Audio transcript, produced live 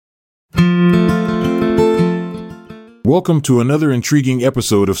Welcome to another intriguing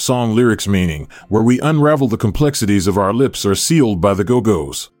episode of Song Lyrics Meaning, where we unravel the complexities of Our Lips Are Sealed by the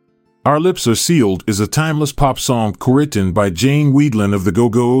Go-Gos. Our Lips Are Sealed is a timeless pop song co-written by Jane Wiedlin of the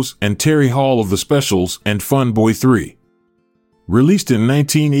Go-Gos and Terry Hall of the Specials and Fun Boy 3. Released in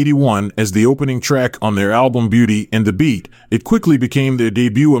 1981 as the opening track on their album Beauty and the Beat, it quickly became their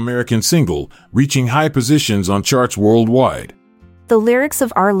debut American single, reaching high positions on charts worldwide. The lyrics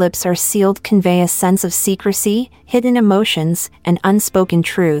of Our Lips Are Sealed convey a sense of secrecy, hidden emotions, and unspoken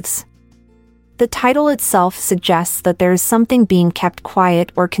truths. The title itself suggests that there is something being kept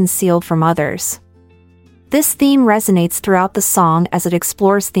quiet or concealed from others. This theme resonates throughout the song as it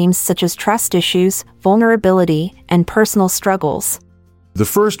explores themes such as trust issues, vulnerability, and personal struggles. The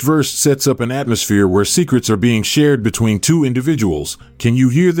first verse sets up an atmosphere where secrets are being shared between two individuals. Can you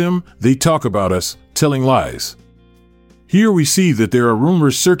hear them? They talk about us, telling lies. Here we see that there are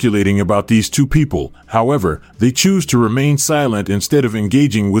rumors circulating about these two people. However, they choose to remain silent instead of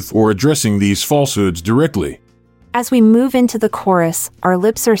engaging with or addressing these falsehoods directly. As we move into the chorus, Our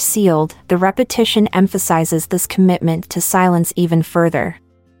Lips Are Sealed, the repetition emphasizes this commitment to silence even further.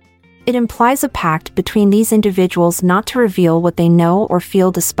 It implies a pact between these individuals not to reveal what they know or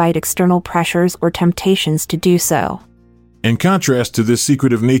feel despite external pressures or temptations to do so. In contrast to this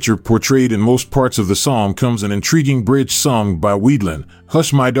secretive nature portrayed in most parts of the song comes an intriguing bridge sung by Wiedlin,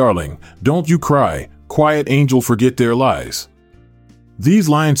 Hush my darling, don't you cry, quiet angel forget their lies. These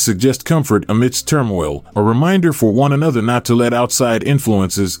lines suggest comfort amidst turmoil, a reminder for one another not to let outside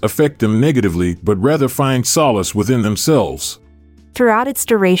influences affect them negatively but rather find solace within themselves. Throughout its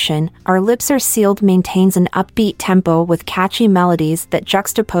duration, Our Lips Are Sealed maintains an upbeat tempo with catchy melodies that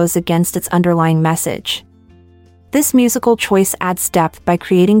juxtapose against its underlying message. This musical choice adds depth by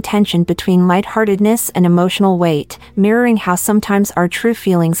creating tension between lightheartedness and emotional weight, mirroring how sometimes our true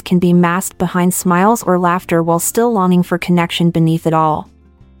feelings can be masked behind smiles or laughter while still longing for connection beneath it all.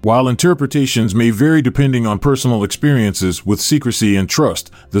 While interpretations may vary depending on personal experiences with secrecy and trust,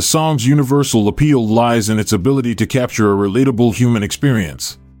 the song's universal appeal lies in its ability to capture a relatable human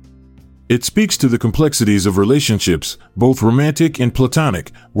experience. It speaks to the complexities of relationships, both romantic and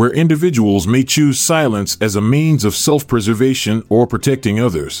platonic, where individuals may choose silence as a means of self-preservation or protecting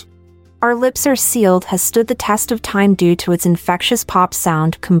others. Our Lips Are Sealed has stood the test of time due to its infectious pop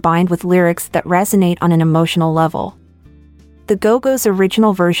sound combined with lyrics that resonate on an emotional level. The Go-Go's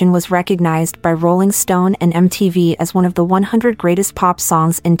original version was recognized by Rolling Stone and MTV as one of the 100 greatest pop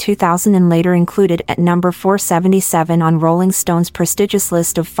songs in 2000 and later included at number 477 on Rolling Stone's prestigious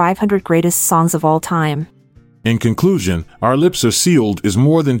list of 500 greatest songs of all time. In conclusion, Our Lips Are Sealed is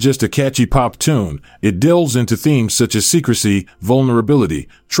more than just a catchy pop tune. It delves into themes such as secrecy, vulnerability,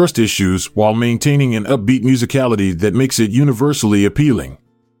 trust issues, while maintaining an upbeat musicality that makes it universally appealing.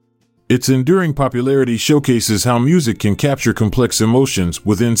 Its enduring popularity showcases how music can capture complex emotions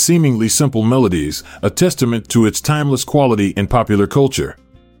within seemingly simple melodies, a testament to its timeless quality in popular culture.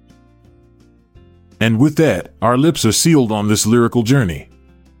 And with that, our lips are sealed on this lyrical journey.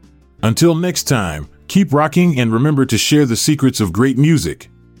 Until next time, keep rocking and remember to share the secrets of great music.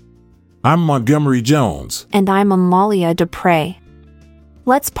 I'm Montgomery Jones. And I'm Amalia Dupre.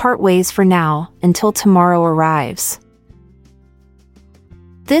 Let's part ways for now, until tomorrow arrives.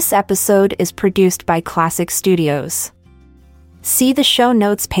 This episode is produced by Classic Studios. See the show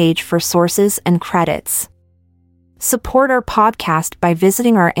notes page for sources and credits. Support our podcast by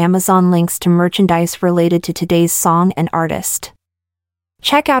visiting our Amazon links to merchandise related to today's song and artist.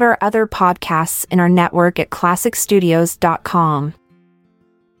 Check out our other podcasts in our network at classicstudios.com.